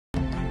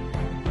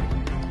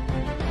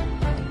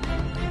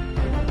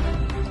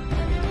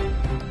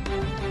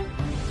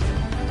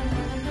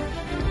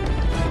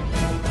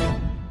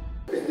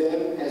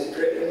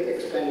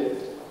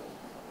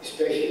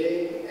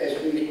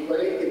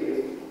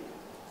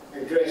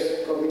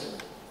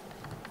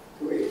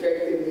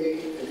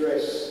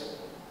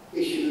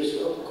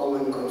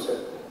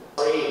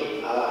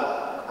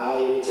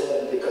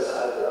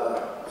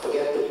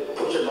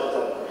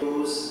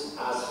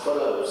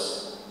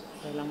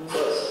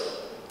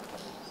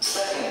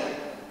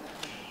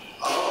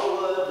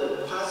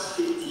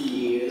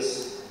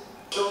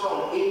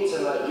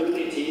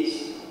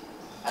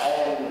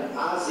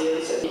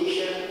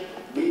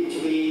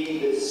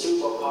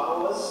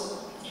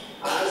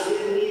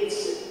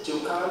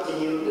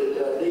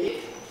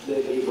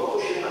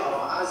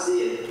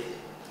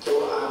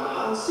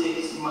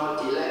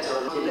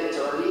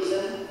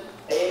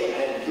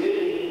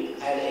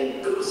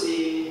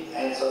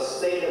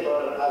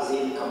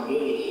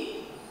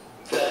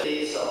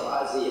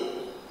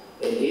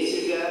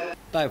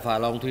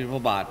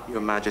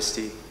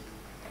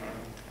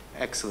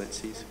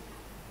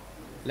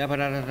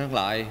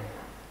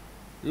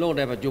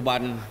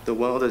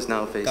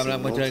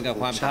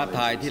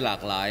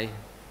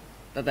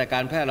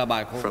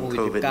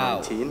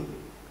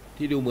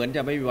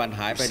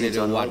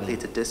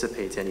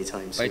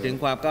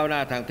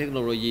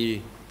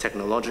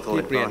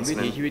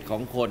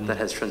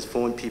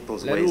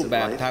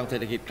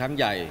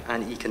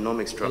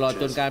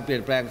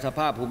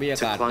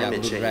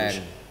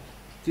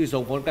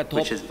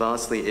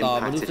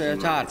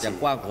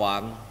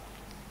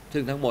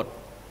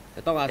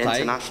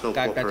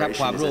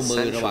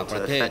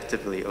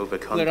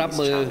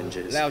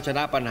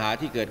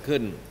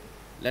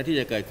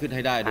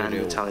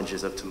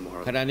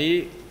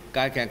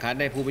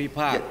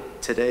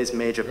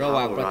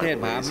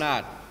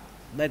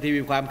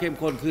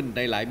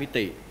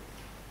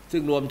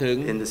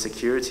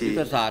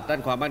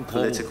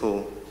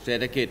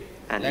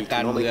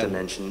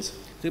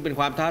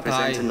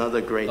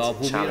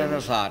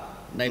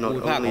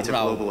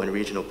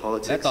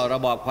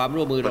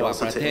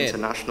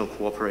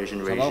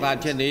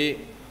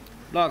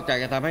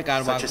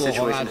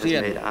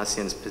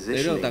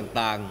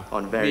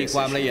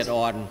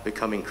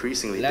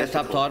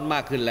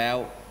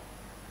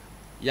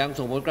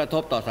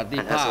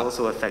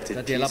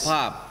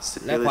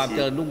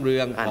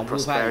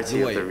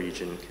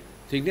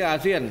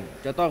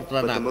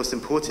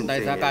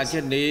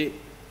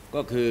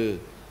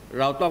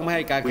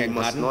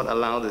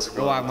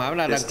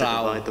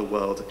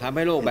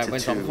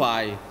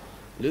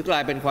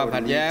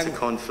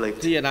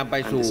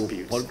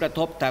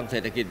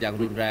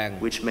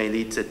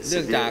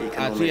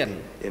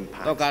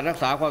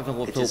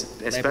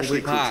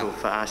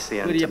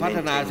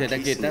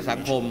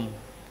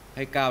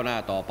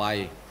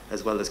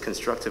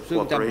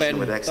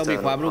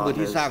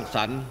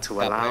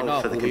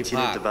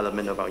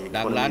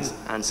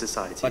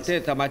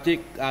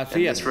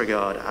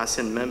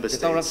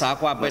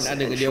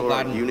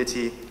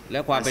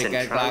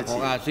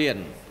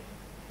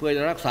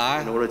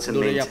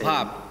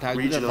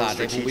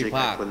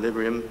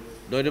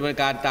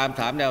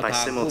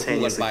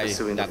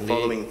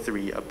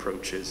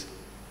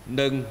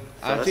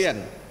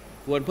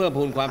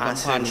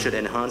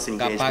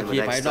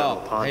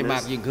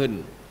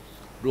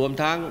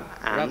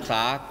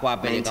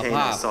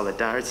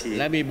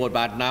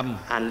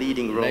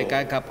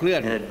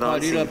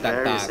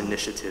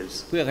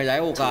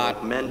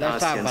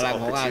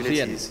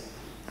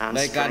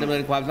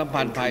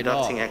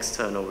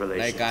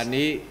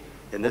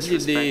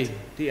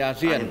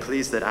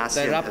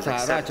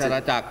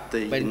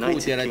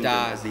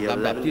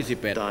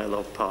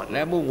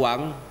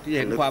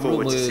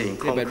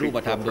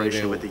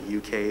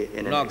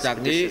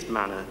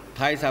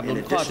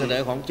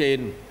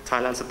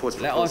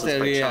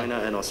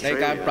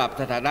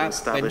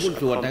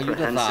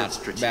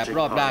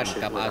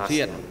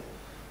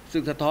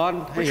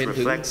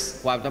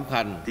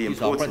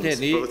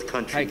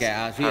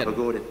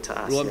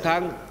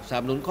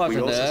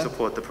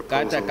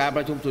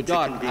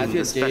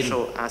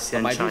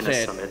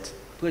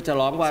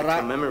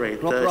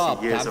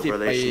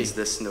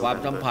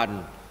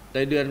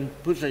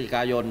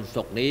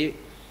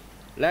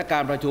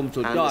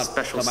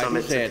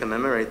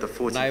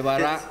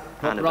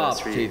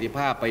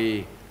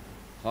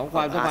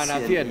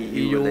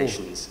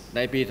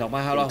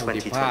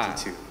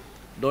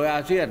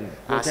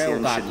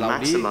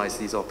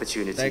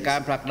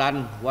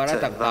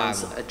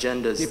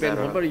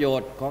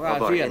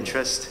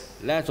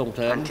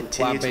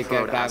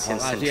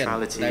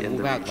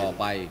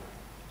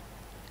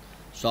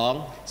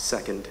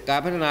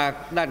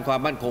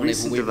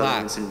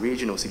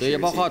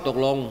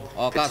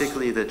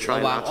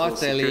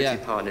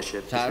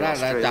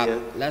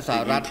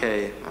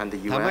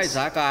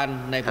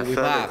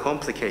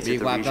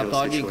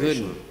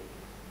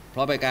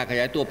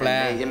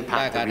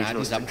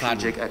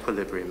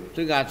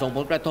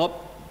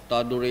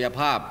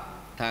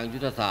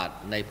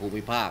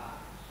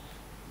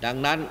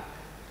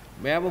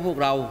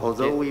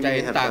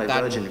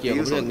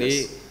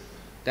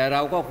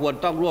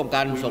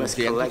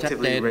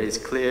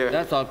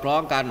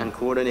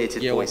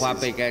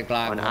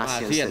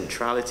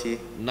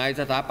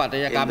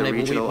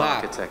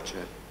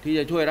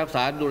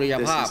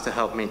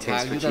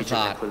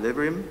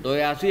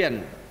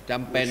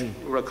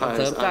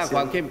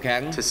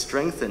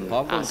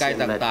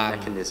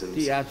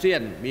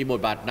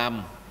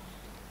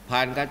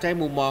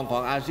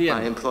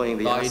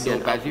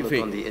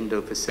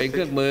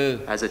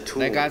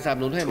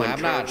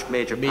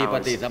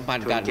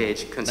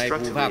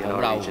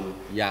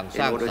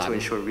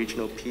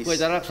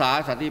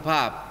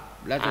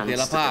ถี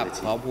ยรภาพ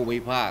ของภูมิ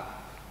ภาค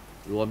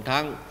รวม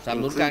ทั้งสนับส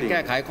นุนการแก้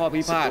ไขข้อ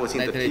พิพาท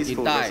ในทะเลจีน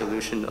ใต้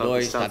โดย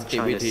สันติ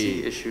วิธี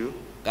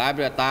การป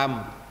ฏิบัติตาม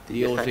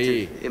DOC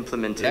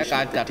และก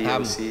ารจัดท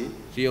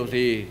ำ COC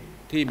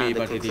ที่มี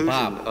ประสิทธิภ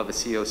าพ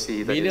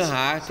มีเนื้อห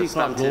าที่ค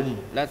รอบคลุม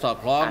และสอด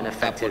คล้อง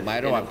กับกฎหมาย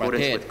ระหว่างประ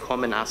เทศ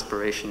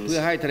เพื่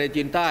อให้ทะเล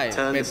จีนใต้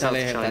เป็นทะเล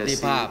แห่งสันติ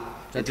ภาพ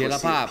เสถียร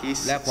ภาพ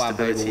และความไ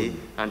พบูลย์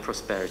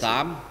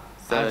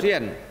 3. อาเซีย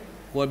น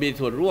ควรมี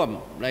ส่วนร่วม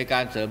ในกา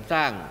รเสริมส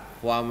ร้าง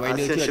ความไว้เ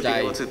นื้อเชื่อใจ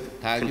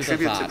ทางยุทธ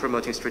ศาสตร์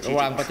ระห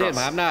ว่างประเทศม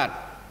หาอำนาจ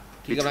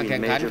ที่กำลังแข่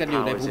งขันกันอ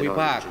ยู่ในภูมิ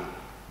ภาค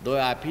โดย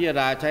อาจพิจาร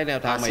ณาใช้แนว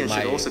ทางให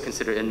ม่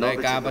ๆใน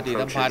การปฏิ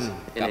สัมพันธ์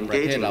กับปร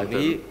ะเทศเหล่า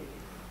นี้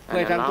เพื่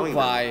อทั้งทุก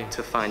ฝ่าย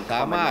ส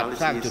ามารถ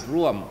สร้างจุด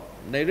ร่วม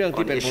ในเรื่อง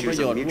ที่เป็นผลประ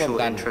โยชน์ร่วม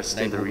กันใ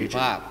นภูมิภ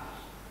าค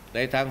ใน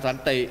ทางสัน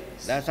ติ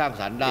และสร้าง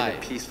สรรค์ได้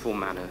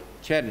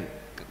เช่น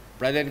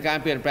ประเด็นการ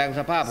เปลี่ยนแปลง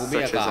สภาพภูมิ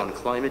อากาศ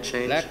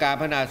และการ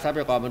พัฒนาทรัพ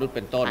ยากรมนุษย์เ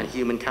ป็นต้น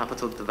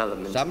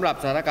สำหรับ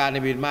สถานการณ์ใน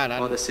เมียนมานั้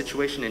น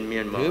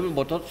ถือเป็นบ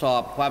ททดสอ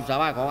บความสา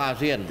มารถของอา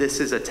เซียน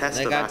ใ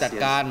นการจัด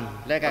การ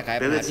และแก้ไข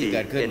ปัญหาที่เ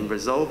กิดขึ้น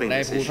ใน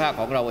ภูมิภาค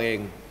ของเราเอง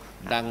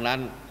ดังนั้น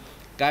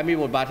การมี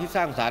บทบาทที่ส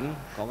ร้างสรรค์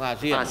ของอา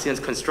เซียน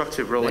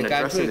ในกา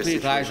รช่วยคลี่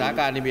คลายสถาน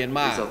การณ์ในเมียนม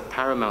า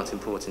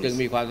จึง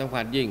มีความสำ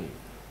คัญยิ่ง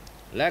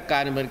และกา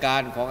รดำเนินกา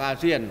รของอา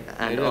เซียน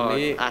ในเรื่อง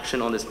นี้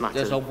จ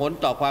ะส่งผล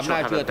ต่อความน่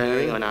าเชื่อถือ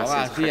ของ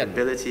อาเซียน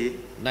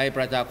ในป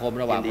ระชาคม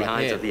ระหว่างประ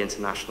เทศ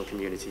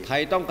ไท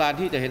ยต้องการ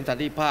ที่จะเห็นสัน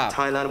ติภาพ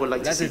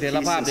และเสถียร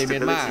ภาพในเมี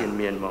ยนมา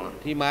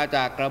ที่มาจ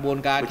ากกระบวน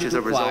การที่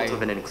ทุกฝ่าย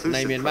ใน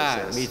เมียนมา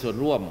มีส่วน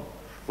ร่วม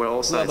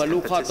เพื่อบรรลุ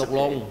ข้อตก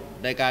ลง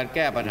ในการแ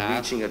ก้ปัญหา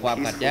ความ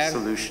ขัดแย้ง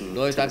โ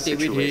ดยสันติ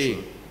วิธี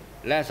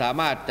และสา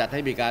มารถจัดใ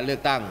ห้มีการเลือ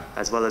กตั้ง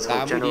ต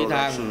ามวิถีท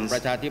างปร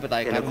ะชาธิปไต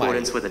ยครั้งใหม่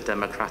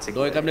โ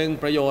ดยคำนึง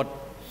ประโยชน์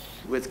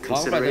ขอ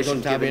งประชาชน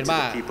ชาวเมียนม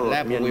าและ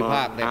ภูมิภ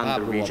าคในภาพ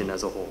รวม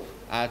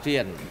อาเซี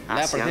ยนแ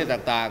ละประเทศ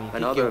ต่างๆ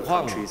ที่เกี่ยวข้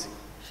อง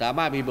สา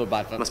มารถมีบทบา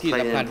ทที่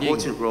สำคัญยิ่ง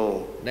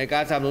ในกา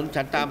รสนับสนุน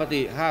ฉันทาม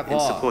ติ 5 ข้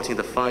อ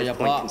โดยเฉ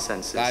พาะ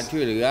การช่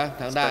วยเหลือ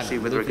ทางด้าน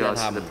มนุษย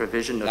ธรรม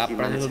กับ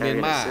ประชาชนเมียน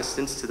มา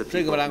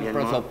ซึ่งกำลังป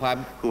ระสบความ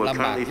ล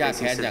ำบากยากแ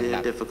ค้นอย่างหนั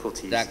ก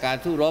จากการ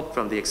สู้รบ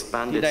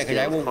ที่ได้ขย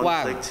ายวงกว้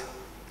าง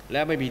แล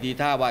ะไม่มีที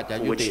ท่าว่าจะ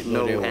ยุติโด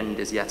ยเร็ว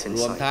ร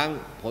วมทั้ง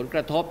ผลกร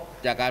ะทบ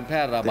จากการแพ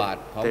ร่ระบาด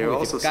ของโค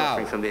วิด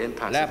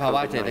 -19 และภาว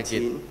ะเศรษฐกิ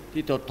จ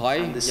ที่ถดถอย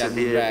อย่าง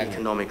รุนแรง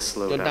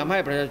จนทำให้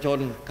ประชาชน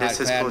ขาด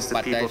แคลน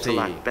ปัจจัย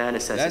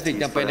 4และสิ่ง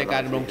จำเป็นในกา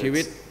รดำรงชี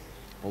วิต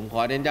ผมข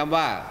อเน้นย้ำ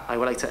ว่า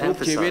ทุก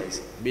ชีวิต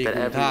มี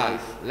คุณค่า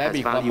และ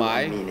มีความหมา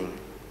ย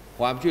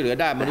ความช่วยเหลือ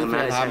ด้านมนุษย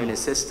ธรรม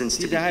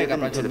ที่จะให้กับ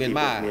ประชาชนเมียน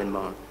มา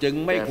จึง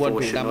ไม่ควร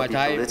ถูกนำมาใ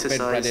ช้เป็น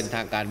ประเด็นท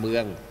างการเมือ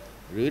ง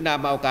หรือน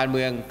ำเอาการเ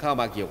มืองเข้า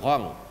มาเกี่ยวข้อ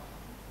ง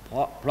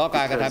เพราะก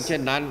ารกระทำเช่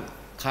นนั้น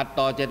ขัด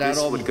ต่อเจตนา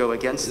รมณ์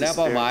และเ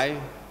ป้าหมาย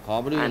ของ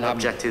มนุษยธรรม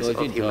โดย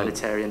สิ้นเชิง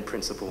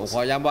ผมข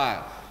อย้ำว่า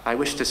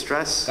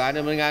การด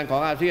ำเนินงานขอ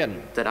งอาเซียน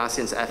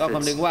ต้องค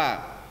ำนึงว่า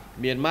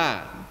เมียนมา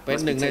เป็น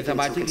หนึ่งในส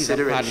มาชิกที่ส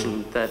ำคัญ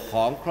ข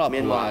องครอบ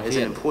ครัวอาเซี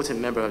ยน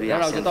และ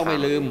เราจะต้องไม่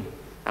ลืม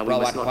ประ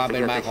วัติความเป็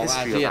นมาของอ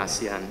าเซียน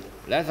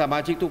และสมา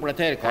ชิกทุกประเ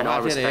ทศของอา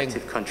เซียนเอง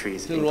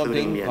ซึ่งรวม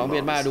ถึงของเมี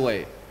ยนมาด้วย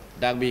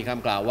ดังมีค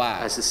ำกล่าวว่า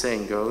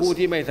ผู้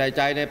ที่ไม่ใส่ใ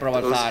จในประวั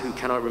ติศาสตร์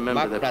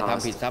มักกระท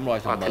ำผิดซ้ำรอย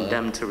เสมอ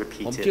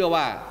ผมเชื่อ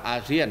ว่าอา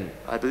เซียน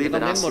จะต้อ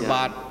งเน้นบทบ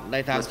าทใน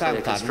ทางสร้าง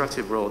สรรค์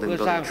เพื่อ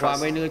สร้างความ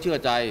ไว้เนื้อเชื่อ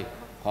ใจ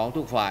ของ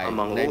ทุกฝ่าย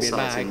ในเมียน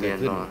มาให้เกิด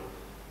ขึ้น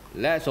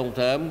และส่งเ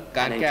สริมก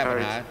ารแก้ปัญ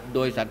หาโด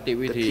ยสันติ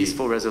วิธี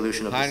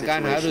ผ่านกา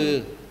รหารือ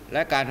แล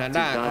ะการหันห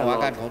น้าเข้าหา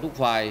กันของทุก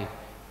ฝ่าย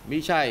มิ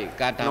ใช่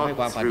การทำให้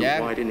ความขัดแย้ง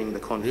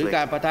หรือก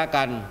ารปะทะ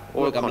กัน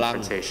ด้วยกำลัง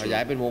ขยา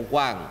ยเป็นวงก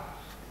ว้าง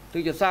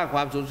ซึ่งจะสร้างคว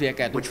ามสูญเสียแ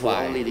ก่ทุกฝ่า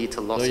ย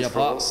โดยเฉพ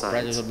าะปร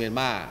ะชาชนเมียน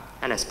มา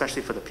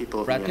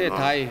ประเทศ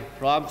ไทย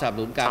พร้อมสนับส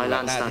นุนการปฏิบั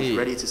ติหน้าที่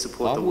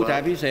ของผู้แท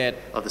นพิเศษ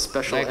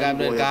ในการดำ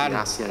เนินการ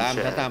ตาม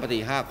ฉันทามติ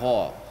 5 ข้อ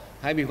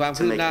ให้มีความ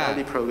คืบหน้า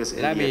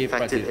และมี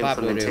ประสิทธิภาพ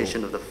โดยเร็ว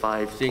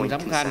สิ่งส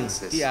ำคัญ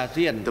ที่อาเ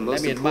ซียนและ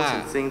เมียนมา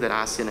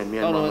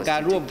ต้องดำเนินกา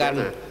รร่วมกัน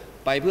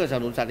ไปเพื่อสนั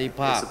บสนุนสันติ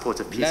ภาพ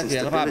และเสถี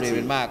ยรภาพในเ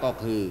มียนมาก็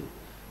คือ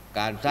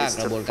การสร้าง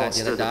กระบวนการเจ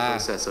รจา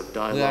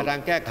เพื่อทาง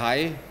แก้ไข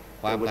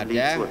ความขัดแ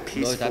ย้ง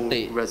โดยสัน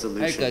ติ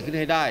ให้เกิดขึ้น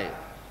ให้ได้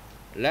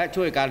และ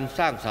ช่วยกัน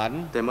สร้างสรร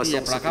ค์ที่จ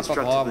ะประคับประ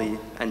คอง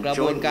กระ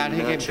บวนการใ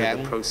ห้เข้มแข็ง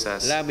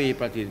และมี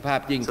ประสิทธิภาพ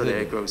ยิ่งขึ้น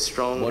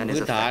บน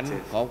พื้นฐาน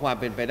ของความ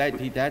เป็นไปได้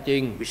ที่แท้จริ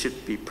ง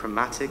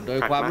โดย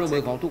ความร่วมมื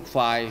อของทุก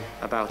ฝ่าย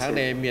ทั้งใ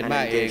นเมียนม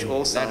าเอง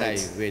และใน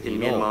เวที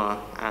โลก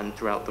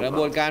กระบ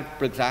วนการ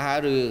ปรึกษาหา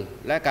รือ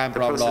และการป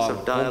รองดอง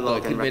คงเกิ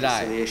ดขึ้นไม่ได้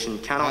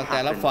หากแ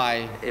ต่ละฝ่าย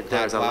ข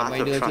าดความไว้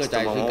เนื้อเชื่อใจ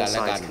ซึ่งกันแล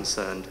ะกัน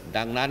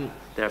ดังนั้น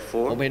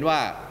ผมเห็นว่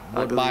า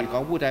บทบาทขอ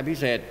งผู้แทนพิ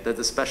เศษ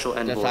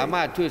จะสาม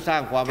ารถช่วยสร้า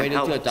งความไว้เนื้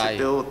อเชื่อใจ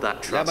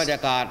และบรรยา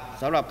กาศ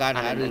สำหรับการ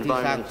หารือที่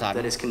สร้างสรรค์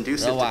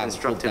ระหว่าง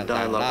กลุ่ม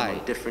ต่างๆได้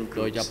โ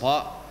ดยเฉพาะ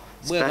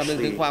เมื่อคำนึง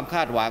ถึงความค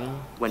าดหวัง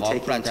ของ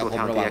ประชาคม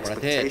ระหว่างประ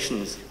เทศ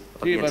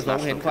ที่ประสง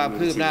ค์เห็นความ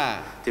คืบหน้า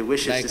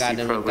ในการ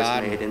ดำเนินการ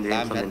ต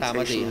ามฉันทาม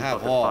ติ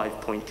 5 ข้อ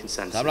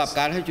สำหรับ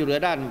การให้ช่วยเหลือ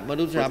ด้านม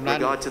นุษยธรรมนั้น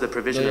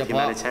โดยเฉพ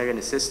าะ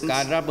ก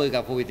ารรับมือกั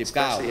บโควิด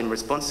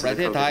 -19 ประเ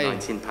ทศไทย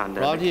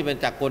พร้อมที่เป็น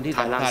จักรกลที่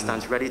สำคัญ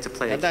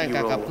และด้านก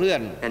ารขับเคลื่อ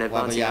นคว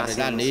ามพยายามใน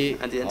ด้านนี้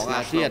ของอ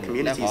าเซียน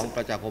และของป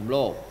ระชาคมโล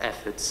ก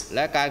แล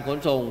ะการขน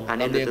ส่ง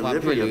ลำเลียงความ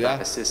ช่วยเหลือ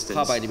เ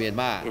ข้าไปในเมียน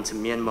มา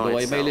โด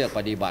ยไม่เลือกป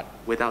ฏิบัติ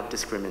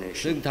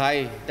ซึ่งไทย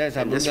ได้ส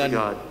นับสนุนเงิน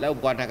และอุป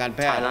กรณ์ทางการแ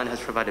พทย์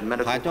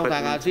ผ่านช่องทา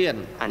งอาเซียน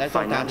และช่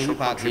องทางทวิ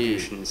ภาคี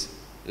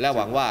และห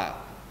วังว่า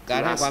กา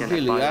รให้ความช่ว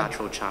ยเหลือ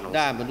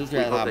ด้านมนุษ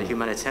ยธรรม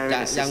จ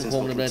ะยังค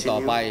งดำเนินต่อ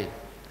ไป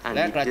แล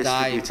ะกระจ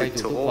ายไป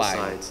สู่ทุกฝ่าย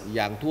อ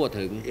ย่างทั่ว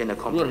ถึง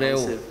รวดเร็ว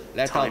แ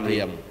ละเท่าเที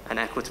ยม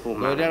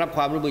โดยได้รับค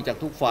วามร่วมมือจาก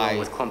ทุกฝ่าย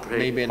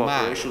ในเมียนมา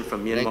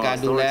ในการ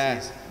ดูแล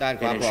ด้าน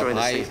ความปลอด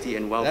ภัย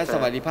และส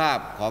วัสดิภาพ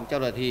ของเจ้า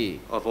หน้าที่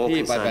ที่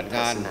ปฏิบัติง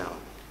าน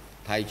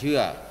ไทยเชื่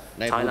อ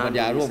ในภูมิปัญ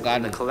ญาร่วมกัน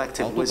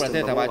ของทุกประเท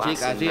ศสมาชิก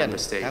อาเซียน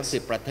ทั้ง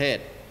 10 ประเทศ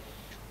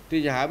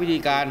ที่จะหาวิธี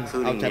การ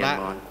เอาชนะ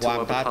ความ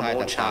ท้าทาย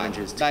ต่าง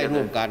ๆได้ร่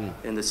วมกัน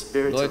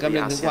โดยคำนึ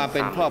งถึงความเ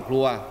ป็นครอบครั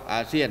วอ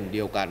าเซียนเ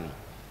ดียวกัน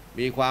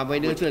มีความไว้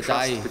เนื้อเชื่อใจ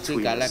ซึ่ง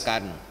กันและกั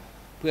น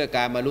เพื่อก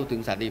ารบรรลุถึ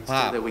งสันติภ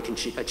าพ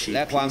แล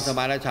ะความสม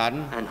านฉัน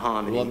ท์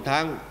รวม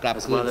ทั้งกลับ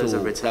คืนสู่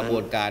กระบว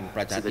นการป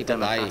ระชาธิป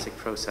ไตย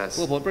เ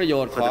พื่อผลประโย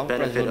ชน์ของประ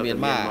ชาชนเมียน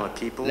มา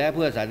และเ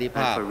พื่อสันติภ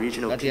าพ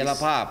เสถียร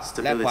ภาพ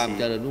และความเ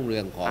จริญรุ่งเรื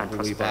องของภู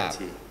มิภาค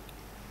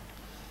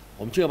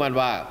ผมเชื่อมั่น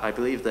ว่า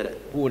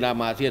ผู้น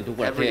ำอาเซียนทุก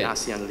ประเทศ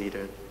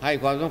ให้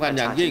ความสำคัญ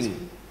อย่างยิ่ง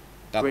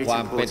กับควา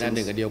มเป็นอันห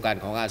นึ่งอันเดียวกัน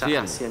ของอาเซีย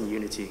น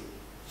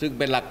ซึ่ง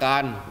เป็นหลักกา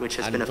ร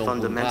อันทรง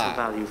คุณค่า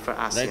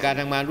ในการ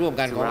ทำงานร่วม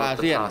กันของอา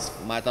เซียน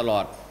มาตลอ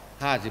ด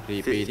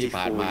 54 ปีที่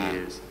ผ่านมา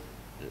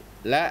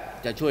และ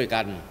จะช่วย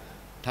กัน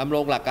ทำล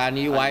งหลักการ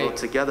นี้ไว้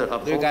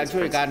โดยการ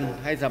ช่วยกัน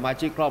ให้สมา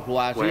ชิกครอบครัว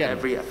อาเซียน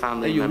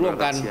ได้อยู่ร่วม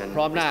กันพ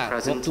ร้อมหน้า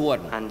ครบถ้วน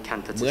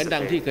เหมือนดั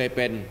งที่เคยเ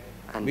ป็น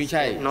มิใ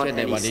ช่เช่นใ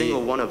นวันนี้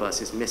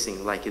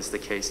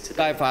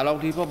ได้ฝ่าลอง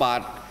ที่พระบา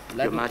ทแ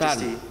ละทุกท่าน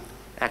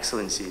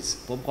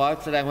ผมขอ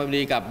แสดงความยิน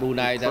ดีกับบรูไ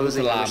นดารุสส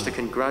ลาม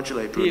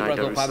ที่ประ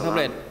สบความสำ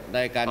เร็จใน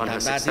การท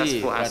ำหน้าที่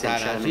ประธาน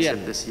อาเซียน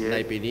ใน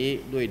ปีนี้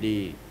ด้วยดี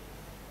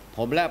ผ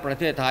มและประ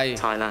เทศไทย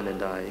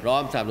พร้อ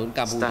มสนับสนุน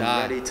กัมพูชา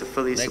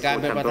ในการ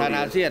เป็นประธาน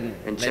อาเซียน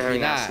ในปี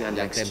หน้าอ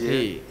ย่างเต็ม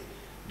ที่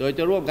โดยจ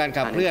ะร่วมกัน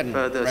ขับเคลื่อน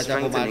ประชา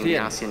คมอาเซียน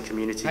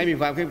ให้มี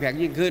ความเข้มแข็ง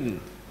ยิ่งขึ้น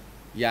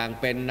อย่าง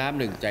เป็นน้ำ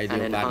หนึ่งใจเดี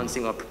ยวกัน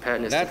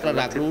และตระห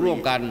นักรู้ร่วม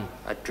กัน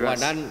ว่า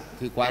นั้น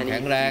คือความแข็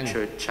งแรง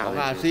ของ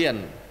อาเซียน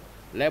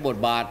และบท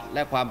บาทแล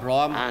ะความพร้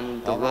อม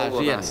ของอาเ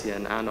ซียน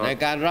ใน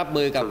การรับ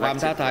มือกับความ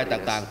ท้าทาย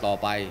ต่างๆต่อ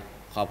ไป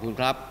ขอบคุณ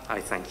ครับ